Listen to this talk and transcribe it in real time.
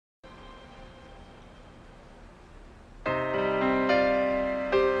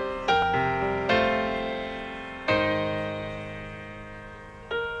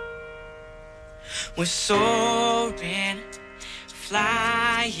We're soaring,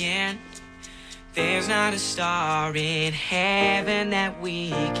 flying. There's not a star in heaven that we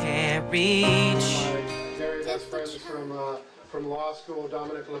can't reach. My very best friends from law school,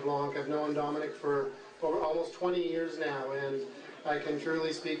 Dominic LeBlanc. I've known Dominic for almost 20 years now, and I can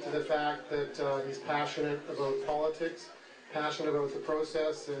truly speak to the fact that he's passionate about politics, passionate about the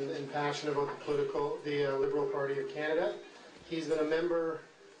process, and passionate about the Liberal Party of Canada. He's been a member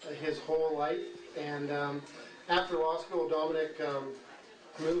his whole life, and after law school, Dominic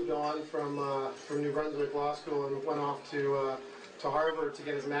moved on from New Brunswick Law School and went off to Harvard to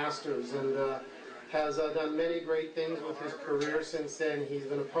get his master's, and has done many great things with his career since then. He's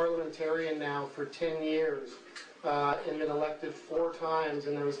been a parliamentarian now for 10 years and been elected 4 times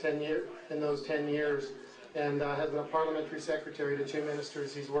in those 10 years, and has been a parliamentary secretary to 2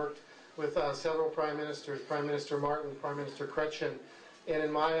 ministers. He's worked with several prime ministers, Prime Minister Martin, Prime Minister Chrétien. And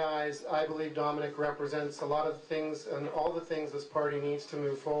in my eyes, I believe Dominic represents a lot of things and all the things this party needs to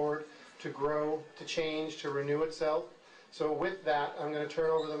move forward, to grow, to change, to renew itself. So with that, I'm going to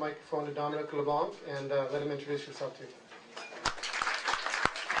turn over the microphone to Dominic LeBlanc and let him introduce yourself to you.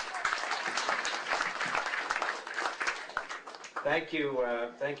 Thank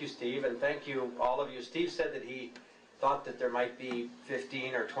you, Steve, and thank you, all of you. Steve said that he thought that there might be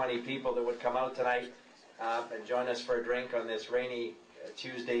 15 or 20 people that would come out tonight and join us for a drink on this rainy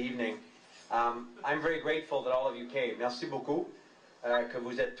Tuesday evening. I'm very grateful that all of you came. Merci beaucoup que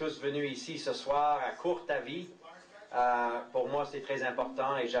vous êtes tous venus ici ce soir à Courte-Avis. Pour moi, c'est très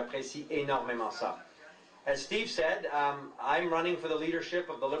important et j'apprécie énormément ça. As Steve said, I'm running for the leadership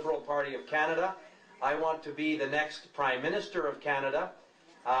of the Liberal Party of Canada. I want to be the next Prime Minister of Canada.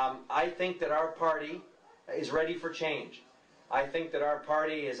 I think that our party is ready for change. I think that our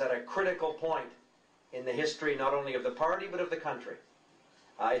party is at a critical point in the history not only of the party but of the country.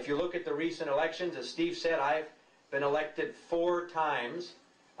 If you look at the recent elections, as Steve said, I've been elected 4 times.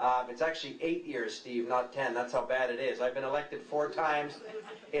 It's actually 8 years, Steve, not 10. That's how bad it is. I've been elected 4 times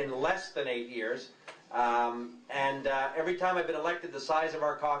in less than 8 years. Every time I've been elected, the size of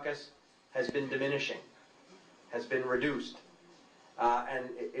our caucus has been diminishing, has been reduced.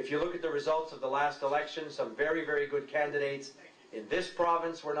 And if you look at the results of the last election, some very, very good candidates in this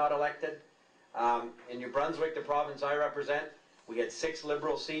province were not elected. In New Brunswick, the province I represent, we had 6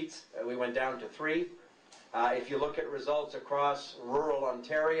 Liberal seats. We went down to 3. If you look at results across rural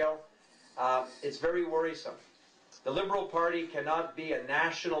Ontario, it's very worrisome. The Liberal Party cannot be a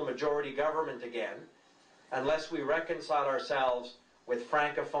national majority government again unless we reconcile ourselves with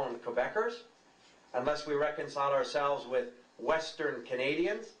Francophone Quebecers, unless we reconcile ourselves with Western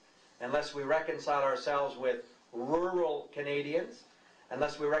Canadians, unless we reconcile ourselves with rural Canadians,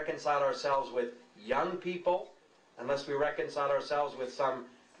 unless we reconcile ourselves with young people, unless we reconcile ourselves with some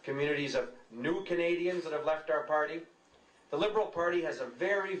communities of new Canadians that have left our party. The Liberal Party has a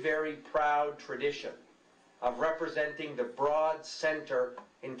very, very proud tradition of representing the broad centre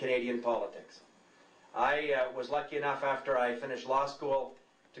in Canadian politics. I was lucky enough after I finished law school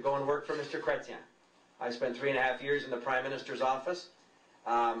to go and work for Mr. Chrétien. I spent 3.5 years in the Prime Minister's office.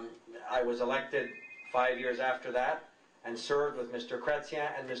 I was elected 5 years after that and served with Mr. Chrétien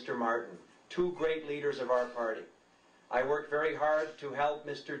and Mr. Martin, 2 great leaders of our party. I worked very hard to help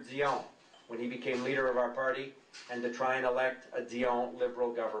Mr. Dion when he became leader of our party and to try and elect a Dion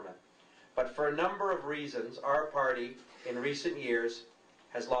Liberal government. But for a number of reasons, our party in recent years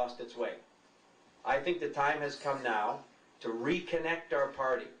has lost its way. I think the time has come now to reconnect our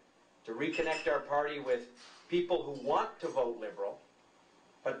party, with people who want to vote Liberal,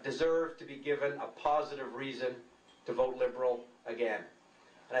 but deserve to be given a positive reason to vote Liberal again.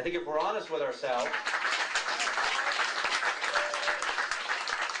 And I think if we're honest with ourselves,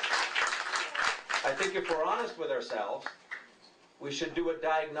 we should do a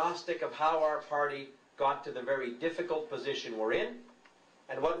diagnostic of how our party got to the very difficult position we're in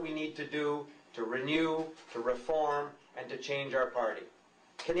and what we need to do to renew, to reform, and to change our party.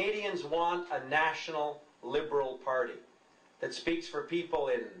 Canadians want a national Liberal Party that speaks for people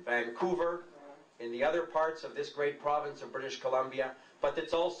in Vancouver, in the other parts of this great province of British Columbia, but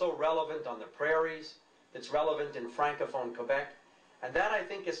that's also relevant on the prairies, that's relevant in Francophone Quebec. And that, I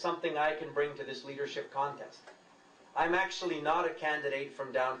think, is something I can bring to this leadership contest. I'm actually not a candidate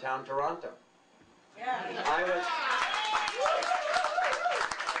from downtown Toronto. Yeah.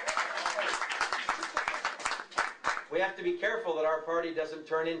 We have to be careful that our party doesn't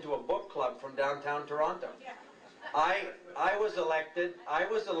turn into a book club from downtown Toronto. Yeah. I was elected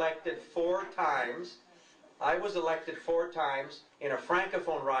 4 times. I was elected 4 times in a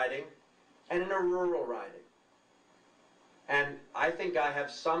Francophone riding and in a rural riding. And I think I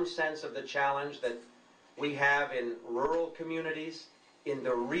have some sense of the challenge that we have in rural communities, in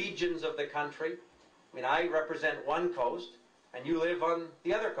the regions of the country. I mean, I represent one coast, and you live on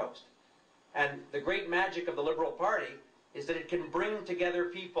the other coast. And the great magic of the Liberal Party is that it can bring together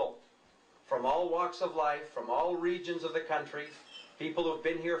people from all walks of life, from all regions of the country, people who have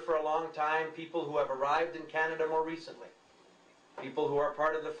been here for a long time, people who have arrived in Canada more recently, people who are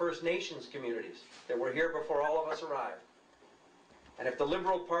part of the First Nations communities that were here before all of us arrived. And if the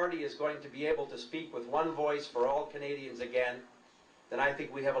Liberal Party is going to be able to speak with one voice for all Canadians again, then I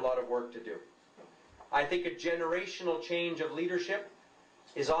think we have a lot of work to do. I think a generational change of leadership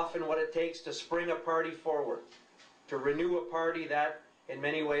is often what it takes to spring a party forward, to renew a party that, in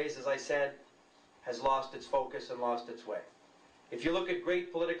many ways, as I said, has lost its focus and lost its way. If you look at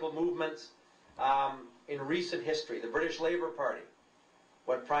great political movements in recent history, the British Labour Party,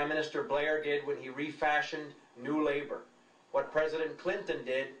 what Prime Minister Blair did when he refashioned New Labour, what President Clinton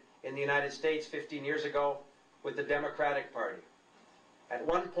did in the United States 15 years ago with the Democratic Party. At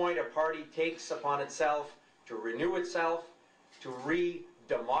one point, a party takes upon itself to renew itself, to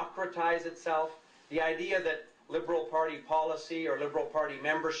re-democratize itself. The idea that Liberal Party policy or Liberal Party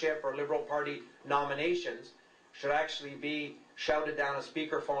membership or Liberal Party nominations should actually be shouted down a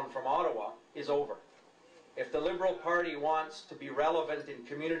speakerphone from Ottawa is over. If the Liberal Party wants to be relevant in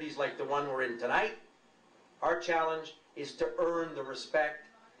communities like the one we're in tonight, our challenge is to earn the respect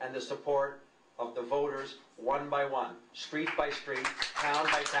and the support of the voters one by one, street by street, town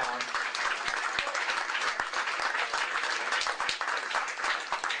by town.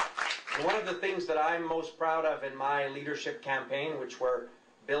 And one of the things that I'm most proud of in my leadership campaign, which we're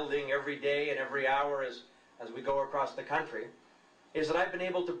building every day and every hour as we go across the country, is that I've been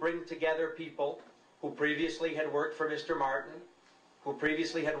able to bring together people who previously had worked for Mr. Martin, who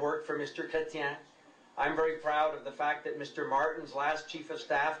previously had worked for Mr. Chrétien. I'm very proud of the fact that Mr. Martin's last Chief of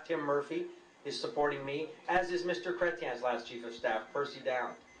Staff, Tim Murphy, is supporting me, as is Mr. Chrétien's last Chief of Staff, Percy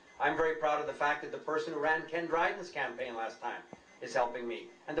Down. I'm very proud of the fact that the person who ran Ken Dryden's campaign last time is helping me,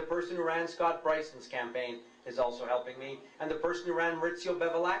 and the person who ran Scott Bryson's campaign is also helping me, and the person who ran Maurizio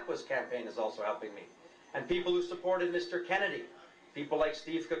Bevilacqua's campaign is also helping me, and people who supported Mr. Kennedy, people like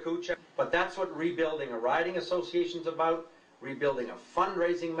Steve Kakucha. But that's what rebuilding a riding association is about, rebuilding a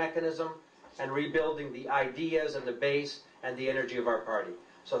fundraising mechanism, and rebuilding the ideas and the base and the energy of our party.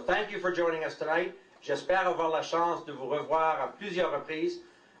 So thank you for joining us tonight. J'espère avoir la chance de vous revoir à plusieurs reprises.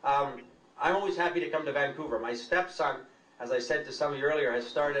 I'm always happy to come to Vancouver. My stepson, as I said to some of you earlier, has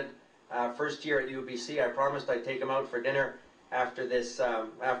started first year at UBC. I promised I'd take him out for dinner after this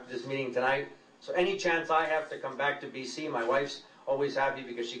meeting tonight. So any chance I have to come back to BC, my wife's always happy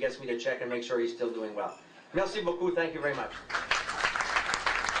because she gets me to check and make sure he's still doing well. Merci beaucoup. Thank you very much.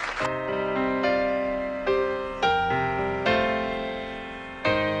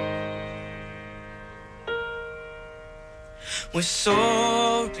 We're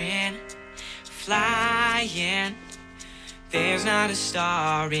soaring, flying. There's not a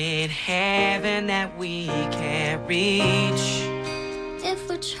star in heaven that we can't reach. If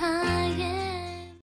we're trying